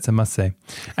T-shirts, I must say.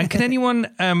 And can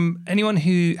anyone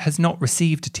who has not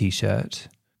received a T-shirt,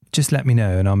 just let me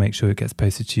know and I'll make sure it gets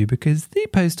posted to you, because the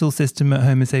postal system at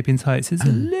Homo Sapiens Heights is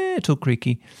a little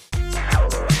creaky.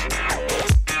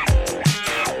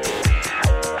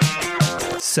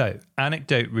 So,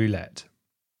 anecdote roulette.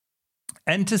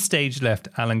 Enter stage left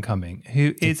Alan Cumming,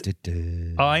 who is...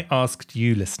 I asked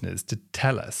you listeners to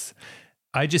tell us.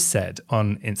 I just said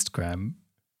on Instagram,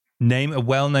 name a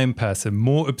well-known person,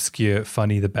 more obscure,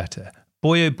 funny the better.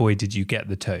 Boy, oh boy, did you get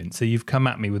the tone. So you've come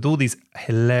at me with all these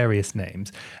hilarious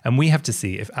names, and we have to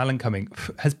see if Alan Cumming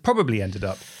has probably ended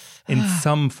up in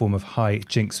some form of high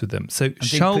jinx with them. So I'm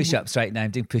doing push-ups right now.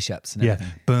 I'm doing push-ups and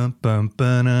everything. Bum, bum,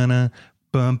 banana,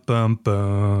 bum, bum,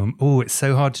 bum. Oh, it's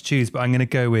so hard to choose, but I'm going to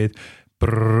go with...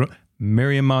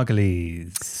 Miriam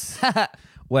Margolyes.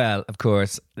 Well, of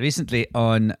course, recently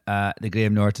on the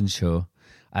Graham Norton show,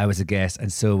 I was a guest,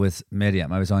 and so was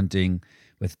Miriam. I was on doing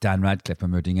with Dan Radcliffe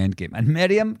when we were doing Endgame, and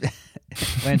Miriam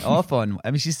went off on... I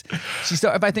mean, she's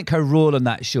sort of... I think her role on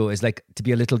that show is like to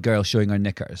be a little girl showing her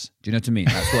knickers. Do you know what I mean?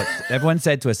 That's what everyone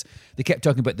said to us. They kept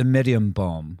talking about the Miriam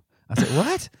bomb. I was like,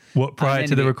 what? What, prior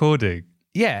to the recording?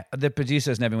 Yeah, the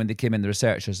producers and everyone, when they came in, the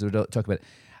researchers, they would talk about it.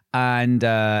 And...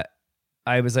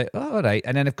 I was like, oh, all right.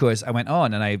 And then, of course, I went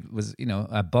on and I was,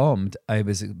 I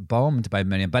was bombed by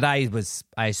Miriam, but I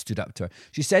stood up to her.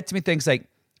 She said to me things like,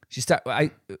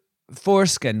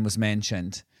 foreskin was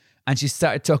mentioned, and she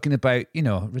started talking about,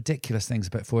 ridiculous things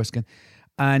about foreskin.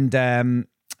 And then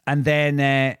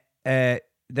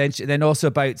also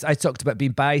about, I talked about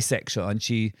being bisexual, and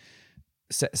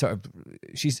it's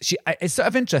sort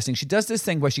of interesting. She does this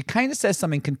thing where she kind of says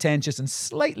something contentious and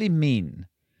slightly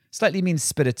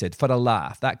mean-spirited for a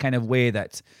laugh, that kind of way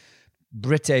that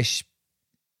British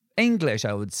English,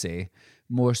 I would say,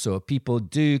 more so, people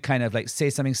do kind of like say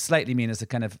something slightly mean as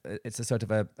it's a sort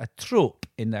of a trope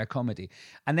in their comedy.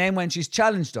 And then when she's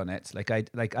challenged on it,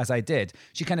 as I did,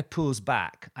 she kind of pulls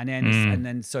back and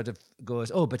then sort of goes,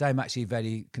 oh, but I'm actually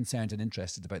very concerned and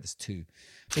interested about this too.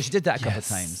 So she did that a couple of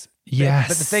times. Yes.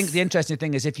 But the interesting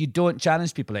thing is, if you don't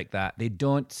challenge people like that, they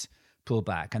don't pull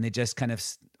back, and they just kind of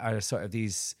are sort of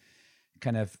these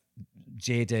kind of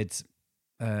jaded,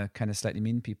 kind of slightly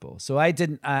mean people. So I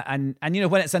didn't, and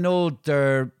when it's an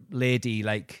older lady,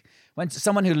 like when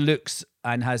someone who looks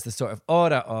and has the sort of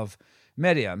aura of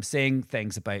Miriam saying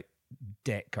things about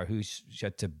dick or who she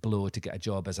had to blow to get a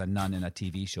job as a nun in a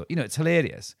TV show, it's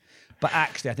hilarious. But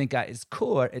actually, I think at its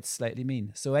core, it's slightly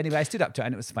mean. So anyway, I stood up to it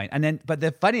and it was fine. And then, but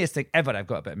the funniest thing ever I've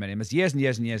got about Miriam was years and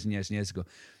years and years and years and years ago,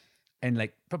 in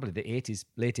like probably the 80s,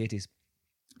 late 80s,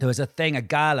 there was a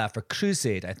gala for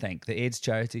Crusade, I think, the AIDS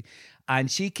charity. And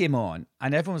she came on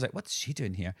and everyone was like, what's she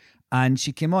doing here? And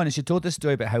she came on and she told this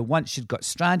story about how once she'd got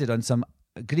stranded on some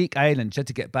Greek island, she had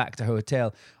to get back to her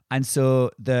hotel. And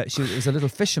so it was a little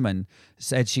fisherman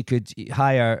said she could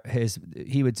hire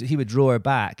he would row her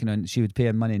back, and she would pay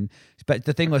him money. But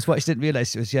the thing was, what she didn't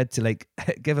realize was she had to like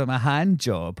give him a hand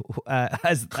job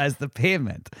as the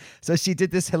payment. So she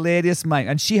did this hilarious mime,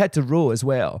 and she had to row as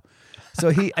well.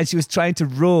 So she was trying to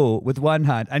row with one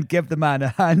hand and give the man a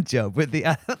hand job with the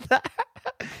other.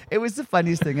 It was the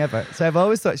funniest thing ever. So I've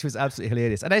always thought she was absolutely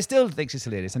hilarious, and I still think she's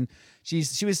hilarious. And she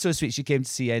was so sweet. She came to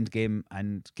see Endgame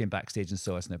and came backstage and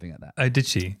saw us and everything like that. Oh, did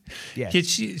she?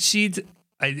 Yes. Yeah,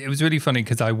 it was really funny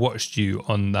because I watched you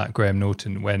on that Graham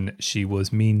Norton when she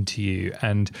was mean to you.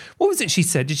 And what was it she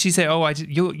said? Did she say, "Oh,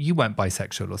 you weren't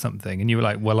bisexual or something"? And you were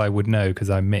like, "Well, I would know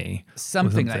because I'm me."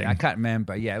 Something like that. I can't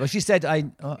remember. Yeah. Well, she said I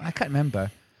can't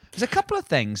remember. There's a couple of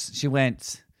things she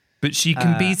went. But she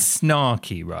can be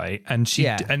snarky, right? And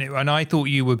and I thought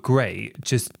you were great,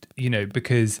 just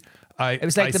because it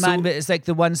was like it's like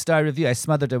the 1-star review. I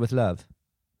smothered her with love.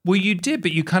 Well, you did,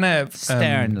 but you kind of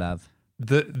stern love.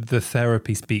 The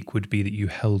therapy speak would be that you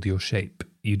held your shape.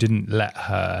 You didn't let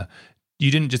her.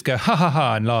 You didn't just go ha ha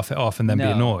ha and laugh it off and then be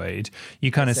annoyed. You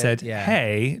kind of said,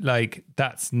 "Hey, like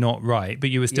that's not right,"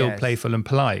 but you were still playful and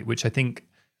polite, which I think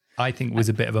was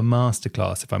a bit of a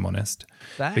masterclass, if I'm honest.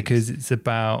 Thanks. Because it's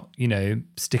about,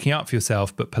 sticking up for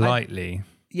yourself, but politely.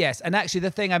 Yes. And actually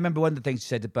the thing, I remember one of the things she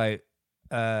said about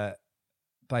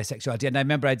bisexuality, and I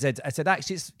remember I said,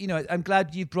 actually, it's, I'm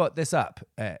glad you brought this up,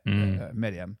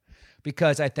 Miriam,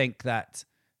 because I think that,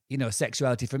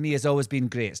 sexuality for me has always been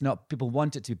grey. It's not, people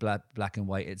want it to be black and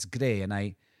white. It's grey. And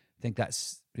I think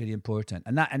that's really important.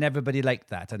 And everybody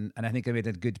liked that. And I think I made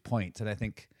a good point. And I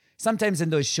think, sometimes in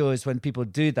those shows when people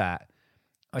do that,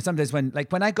 or sometimes when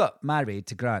I got married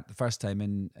to Grant the first time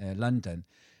in London,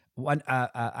 an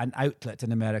outlet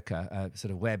in America, a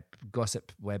sort of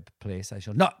gossip web place, I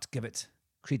shall not give it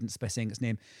credence by saying its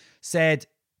name, said,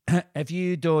 if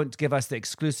you don't give us the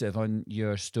exclusive on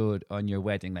your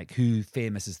wedding, like who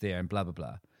famous is there and blah, blah,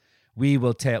 blah, we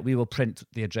will print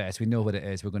the address. We know what it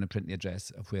is. We're going to print the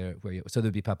address of where you, so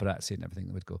there'd be paparazzi and everything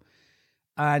that would go.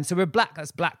 And so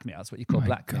that's blackmail. That's what you call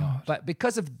blackmail. God. But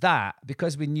because of that,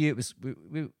 because we knew it was,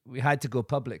 we had to go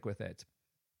public with it,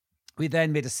 we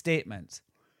then made a statement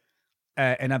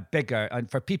in a bigger, and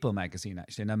for People magazine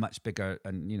actually, in a much bigger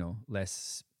and,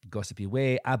 less gossipy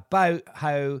way about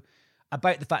the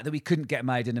fact that we couldn't get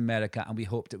married in America, and we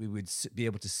hoped that we would be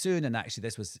able to soon. And actually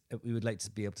we would like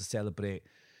to be able to celebrate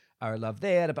our love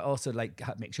there, but also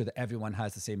make sure that everyone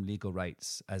has the same legal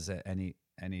rights as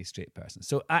any straight person.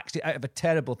 So actually, out of a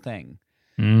terrible thing,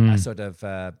 a sort of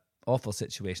awful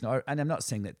situation, and I'm not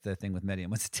saying that the thing with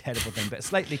Miriam was a terrible thing, but a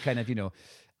slightly kind of,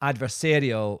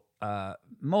 adversarial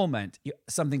moment,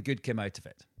 something good came out of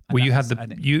it. And well, you had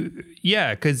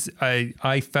because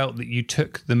I felt that you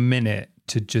took the minute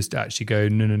to just actually go,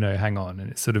 no, hang on.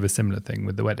 And it's sort of a similar thing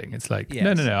with the wedding. It's like,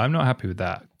 no, I'm not happy with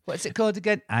that. What's it called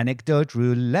again? Anecdote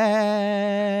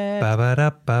roulette.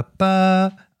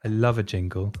 Ba-ba-da-ba-ba. I love a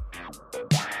jingle.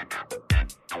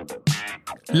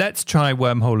 Let's try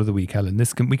Wormhole of the Week, Ellen.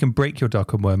 We can break your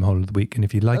duck on Wormhole of the Week, and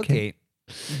if you like it.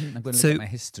 I'm going to look at my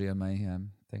history on my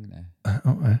thing now.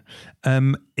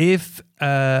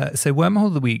 So Wormhole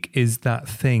of the Week is that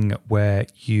thing where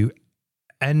you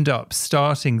end up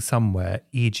starting somewhere,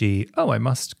 e.g., I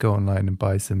must go online and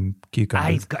buy some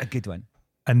cucumbers. I've got a good one.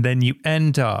 And then you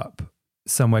end up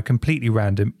somewhere completely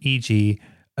random, e.g.,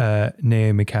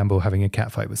 Naomi Campbell having a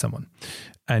catfight with someone.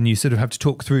 And you sort of have to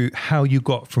talk through how you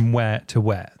got from where to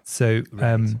where. So,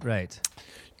 right.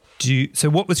 So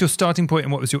what was your starting point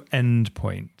and what was your end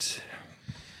point?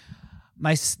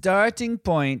 My starting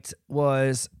point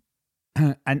was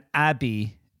an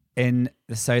abbey in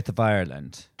the south of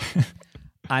Ireland.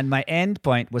 And my end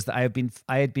point was that I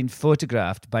had been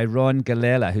photographed by Ron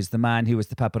Galella, who's the man who was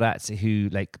the paparazzi who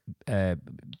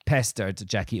pestered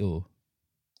Jackie O.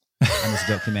 And there's a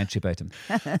documentary about him.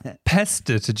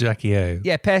 Pester to Jackie O.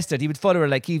 Yeah, pestered. He would follow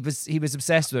her he was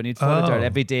obsessed with her, and he'd followed her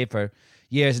every day for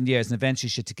years and years, and eventually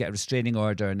she had to get a restraining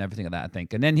order and everything like that, I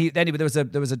think. And then there was a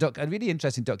really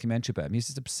interesting documentary about him. He was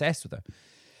just obsessed with her.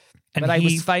 And I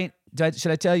was fine.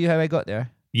 Should I tell you how I got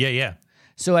there? Yeah.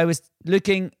 So I was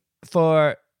looking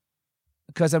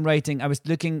because I'm writing, I was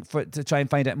looking to try and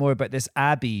find out more about this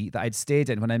abbey that I'd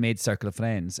stayed in when I made Circle of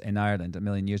Friends in Ireland a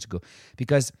million years ago,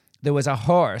 because there was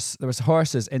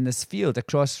horses in this field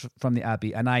across from the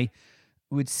abbey, and I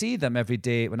would see them every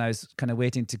day when I was kind of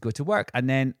waiting to go to work. And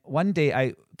then one day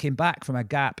I came back from a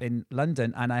gap in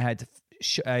London, and I'd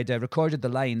recorded the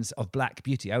lines of Black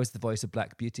Beauty. I was the voice of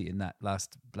Black Beauty in that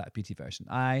last Black Beauty version.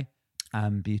 I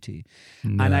am Beauty.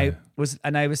 No.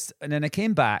 And then I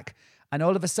came back, and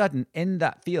all of a sudden, in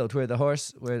that field where the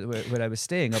horse, where I was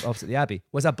staying opposite the abbey,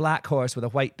 was a black horse with a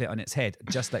white bit on its head,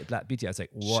 just like Black Beauty. I was like,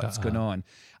 what's going on?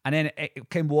 And then it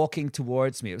came walking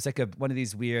towards me. It was like one of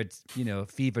these weird,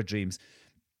 fever dreams.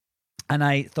 And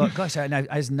I thought, gosh, I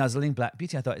was nuzzling Black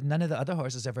Beauty. I thought none of the other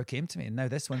horses ever came to me, and now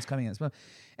this one's coming as well.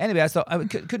 Anyway, I thought I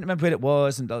couldn't remember where it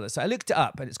was and all that. So I looked it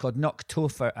up, and it's called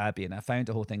Knocktofer Abbey, and I found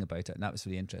a whole thing about it, and that was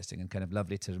really interesting and kind of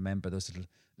lovely to remember those little,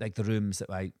 like the rooms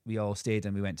that we all stayed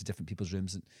in. We went to different people's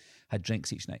rooms and had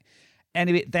drinks each night.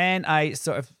 Anyway, then I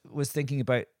sort of was thinking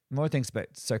about more things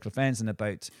about Circle of Friends and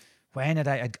about when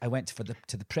I went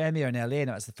to the premiere in LA, and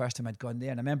it was the first time I'd gone there.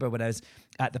 And I remember when I was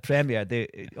at the premiere,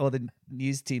 all the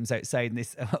news teams outside, and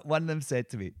one of them said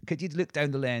to me, "Could you look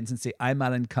down the lens and say, 'I'm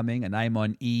Alan Cumming and I'm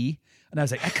on E'?" And I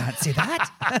was like, "I can't say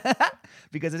that,"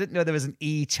 because I didn't know there was an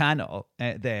E channel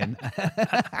then.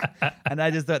 And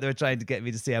I just thought they were trying to get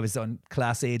me to say I was on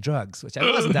Class A drugs, which I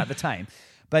wasn't at the time.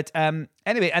 But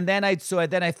anyway, and then I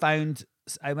found.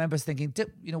 I remember thinking,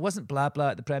 wasn't Blah Blah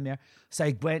at the premiere? So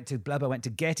I went to Blah Blah, went to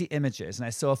Getty Images, and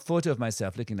I saw a photo of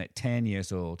myself looking like 10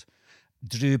 years old.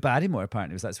 Drew Barrymore,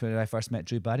 apparently, that's where I first met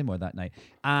Drew Barrymore that night.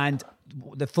 And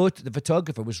the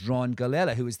photographer was Ron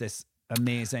Galella, who was this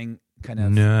amazing kind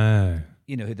of,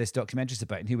 who this documentary's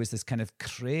about, and he was this kind of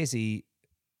crazy.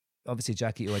 Obviously,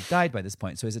 Jackie O had died by this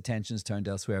point, so his attention's turned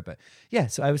elsewhere. But yeah,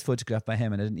 so I was photographed by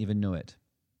him, and I didn't even know it.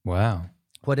 Wow.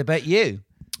 What about you?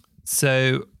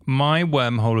 So my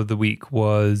wormhole of the week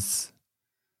was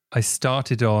I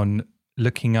started on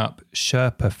looking up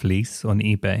Sherpa fleece on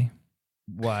eBay.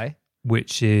 Why?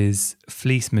 Which is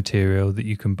fleece material that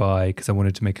you can buy, because I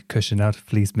wanted to make a cushion out of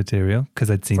fleece material, because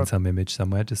I'd seen some image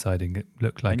somewhere deciding it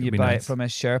looked like it'd be nice. And you buy it from a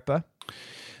Sherpa?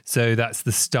 So that's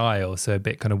the style, so a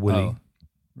bit kind of woolly. Oh,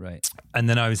 right. And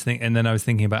then I was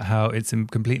thinking about how it's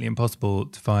completely impossible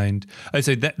to find. Oh,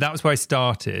 so that was where I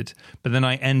started, but then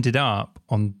I ended up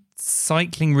on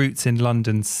Cycling Routes in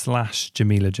London /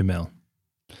 Jamila Jamil.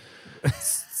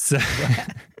 So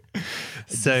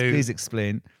please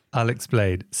explain. I'll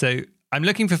explain. So I'm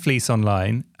looking for fleece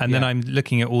online, and then I'm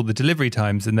looking at all the delivery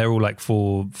times, and they're all like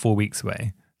four weeks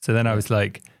away. So then I was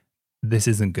like, this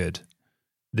isn't good.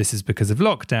 This is because of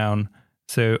lockdown.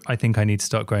 So I think I need to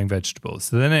start growing vegetables.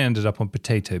 So then I ended up on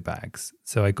potato bags.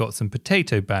 So I got some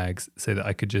potato bags so that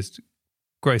I could just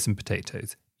grow some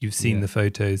potatoes. You've seen the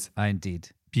photos. I indeed.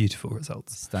 Beautiful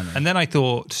results. Stunning. And then I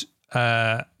thought,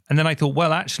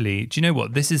 well, actually, do you know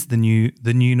what? This is the new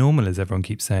normal, as everyone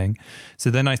keeps saying. So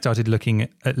then I started looking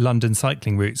at London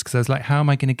cycling routes, because I was like, how am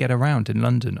I going to get around in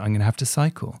London? I'm going to have to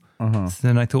cycle. Uh-huh. So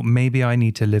then I thought maybe I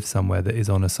need to live somewhere that is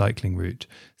on a cycling route.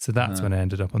 So that's when I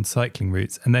ended up on cycling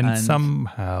routes. And then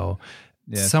somehow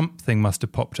something must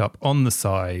have popped up on the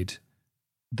side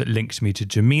that linked me to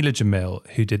Jamila Jamil,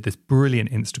 who did this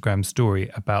brilliant Instagram story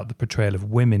about the portrayal of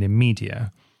women in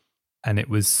media. And it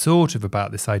was sort of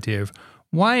about this idea of,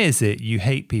 why is it you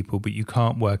hate people but you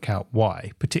can't work out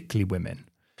why, particularly women?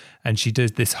 And she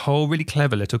does this whole really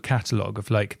clever little catalogue of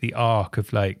like the arc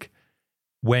of like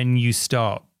when you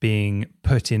start being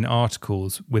put in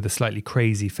articles with a slightly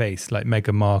crazy face like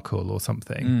Meghan Markle or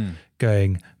something,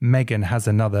 going, Meghan has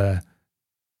another,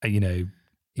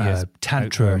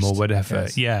 tantrum outburst, or whatever.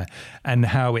 yes. Yeah. And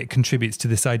how it contributes to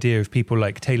this idea of people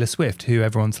like Taylor Swift, who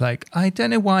everyone's like, I don't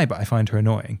know why, but I find her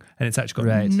annoying. And it's actually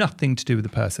got nothing to do with the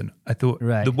person. I thought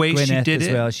the way Gwyneth she did as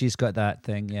it. well, she's got that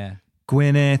thing,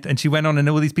 Gwyneth, and she went on, and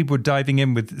all these people were diving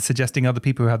in with suggesting other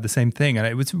people who had the same thing. And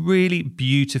it was really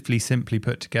beautifully, simply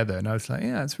put together. And I was like,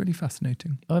 yeah, it's really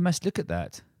fascinating. Oh, I must look at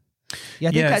that. Yeah,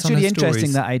 I think that's really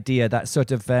interesting, that idea, that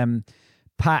sort of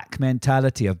pack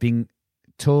mentality of being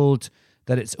told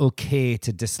that it's okay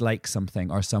to dislike something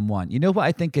or someone. You know what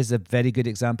I think is a very good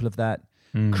example of that?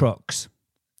 Crocs.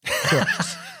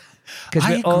 Crocs.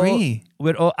 I agree.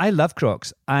 I love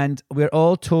Crocs, and we're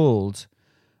all told.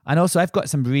 And also, I've got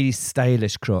some really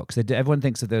stylish Crocs. Everyone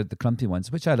thinks that they're the clumpy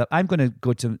ones, which I love. I'm going to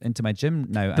go into my gym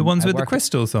now. The ones with the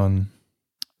crystals on?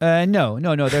 No.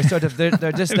 They're sort of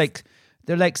they're just like.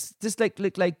 They're like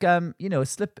look like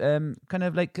slip kind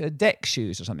of like deck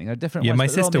shoes or something. They're different ones. My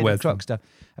sister wears Croc stuff.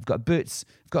 I've got boots.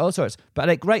 I've got all sorts. But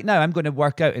like right now, I'm going to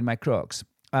work out in my Crocs.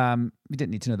 You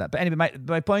didn't need to know that. But anyway,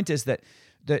 my point is that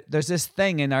there's this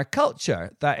thing in our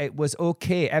culture that it was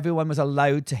okay. Everyone was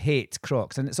allowed to hate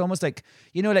Crocs, and it's almost like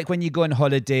like when you go on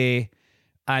holiday.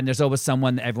 And there's always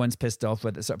someone that everyone's pissed off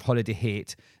with, that sort of holiday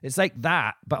hate. It's like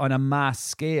that, but on a mass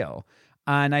scale.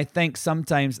 And I think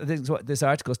sometimes, I think it's what this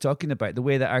article is talking about, the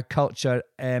way that our culture,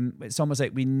 it's almost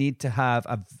like we need to have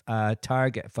a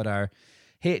target for our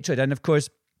hatred. And of course,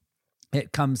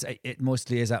 it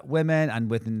mostly is at women. And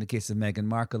within the case of Meghan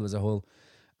Markle, there's a whole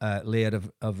layer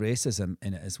of racism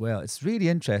in it as well. It's really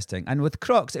interesting. And with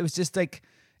Crocs, it was just like,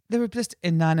 they were just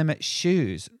inanimate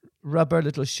shoes, rubber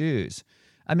little shoes.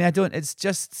 I mean, it's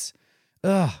just,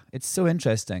 it's so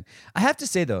interesting. I have to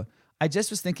say though, I just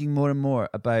was thinking more and more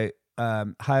about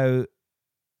how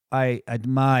I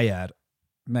admire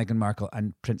Meghan Markle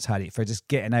and Prince Harry for just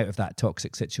getting out of that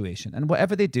toxic situation. And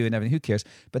whatever they do and everything, who cares?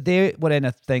 But they were in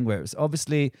a thing where it was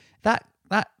obviously that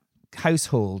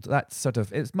household, that sort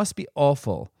of, it must be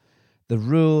awful. The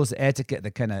rules, the etiquette,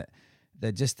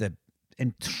 the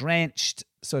entrenched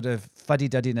sort of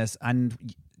fuddy-duddiness, and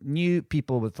new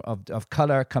people of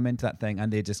colour come into that thing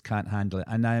and they just can't handle it.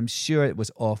 And I'm sure it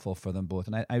was awful for them both.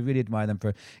 And I really admire them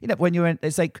for, when you're in,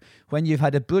 it's like when you've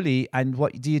had a bully and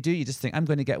what do? You just think, I'm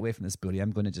going to get away from this bully.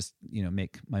 I'm going to just,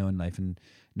 make my own life and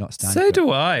not stand So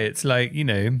do I. It's like,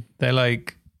 they're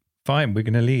like, fine, we're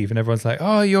going to leave. And everyone's like,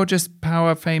 oh, you're just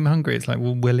power, fame hungry. It's like,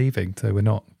 well, we're leaving, so we're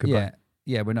not. Goodbye.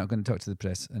 Yeah, we're not going to talk to the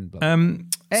press. And blah, blah.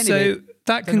 Anyway, so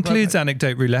that concludes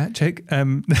Anecdote Roulette, Jake.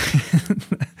 That's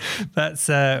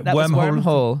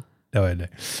Wormhole. Oh, I know.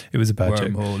 It was a bad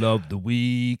joke. Wormhole of the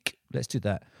week. Let's do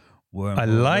that. Wormhole I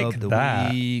like of the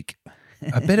that. week.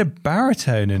 A bit of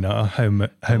baritone in our Homo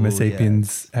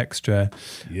sapiens extra.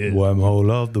 Yeah. Wormhole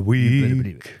of the You better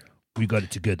believe week. it. We got it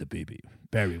together, baby.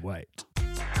 Barry White.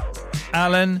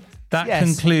 Alan, that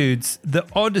concludes the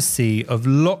odyssey of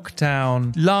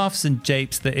lockdown laughs and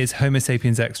japes that is Homo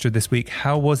sapiens extra this week.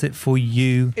 How was it for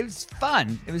you? It was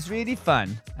fun. It was really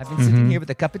fun. I've been sitting here with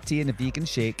a cup of tea and a vegan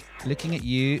shake, looking at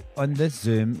you on the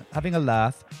Zoom, having a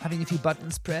laugh, having a few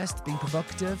buttons pressed, being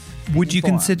provocative. Would you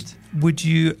consider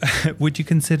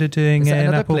doing Is that an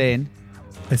another Apple plane?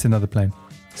 It's another plane.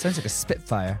 Sounds like a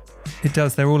Spitfire. It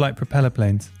does. They're all like propeller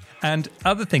planes. And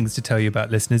other things to tell you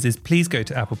about, listeners, is please go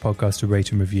to Apple Podcasts to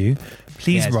rate and review.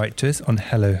 Please write to us on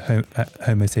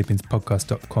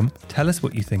hello@homosapienspodcast.com. Tell us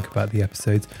what you think about the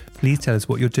episodes. Please tell us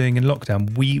what you're doing in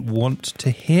lockdown. We want to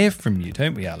hear from you,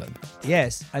 don't we, Alan?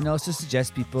 Yes, and also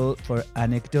suggest people for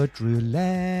Anecdote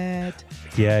Roulette.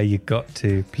 Yeah, you got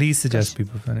to. Please suggest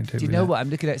people for Anecdote Do you Roulette. know what?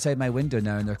 I'm looking outside my window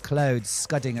now and there are clouds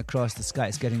scudding across the sky.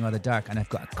 It's getting rather dark and I've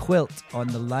got a quilt on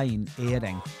the line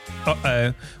airing.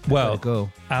 Uh-oh. Well,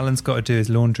 go. Alan's got to do his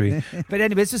laundry. But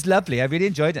anyway, this was lovely. I really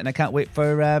enjoyed it and I can't wait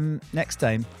for next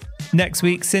time. Next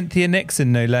week, Cynthia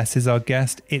Nixon, no less, is our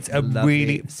guest. It's a Lovely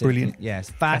really brilliant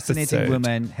fascinating episode.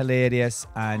 woman, hilarious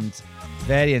and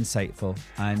very insightful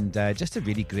and just a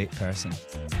really great person.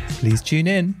 Please tune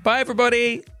in. Bye,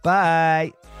 everybody.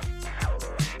 Bye.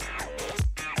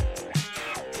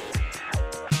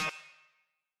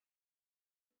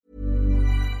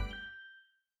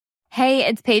 Hey,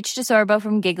 it's Paige DeSorbo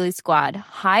from Giggly Squad.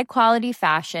 High quality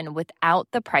fashion without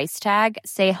the price tag.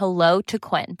 Say hello to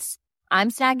Quince. I'm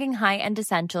snagging high-end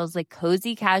essentials like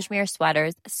cozy cashmere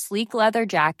sweaters, sleek leather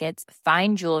jackets,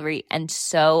 fine jewelry, and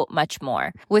so much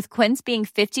more. With Quince being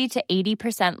 50 to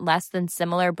 80% less than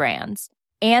similar brands.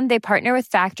 And they partner with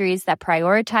factories that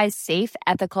prioritize safe,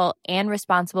 ethical, and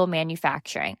responsible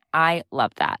manufacturing. I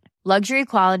love that. Luxury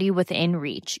quality within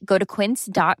reach. Go to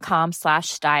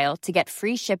quince.com/style to get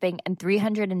free shipping and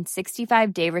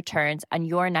 365-day returns on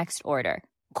your next order.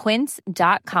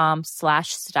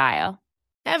 Quince.com/style.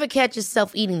 Ever catch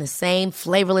yourself eating the same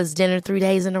flavorless dinner 3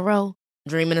 days in a row?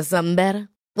 Dreaming of something better?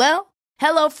 Well,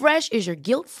 HelloFresh is your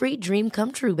guilt-free dream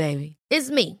come true, baby. It's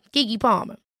me, Keke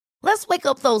Palmer. Let's wake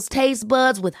up those taste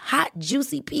buds with hot,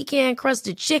 juicy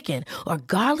pecan-crusted chicken or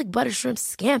garlic butter shrimp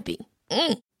scampi.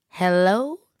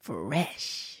 Hello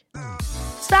Fresh.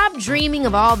 Stop dreaming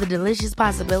of all the delicious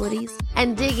possibilities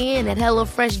and dig in at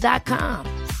HelloFresh.com.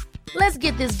 Let's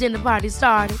get this dinner party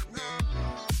started.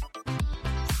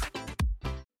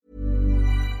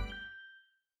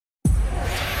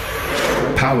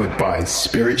 Powered by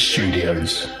Spirit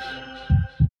Studios.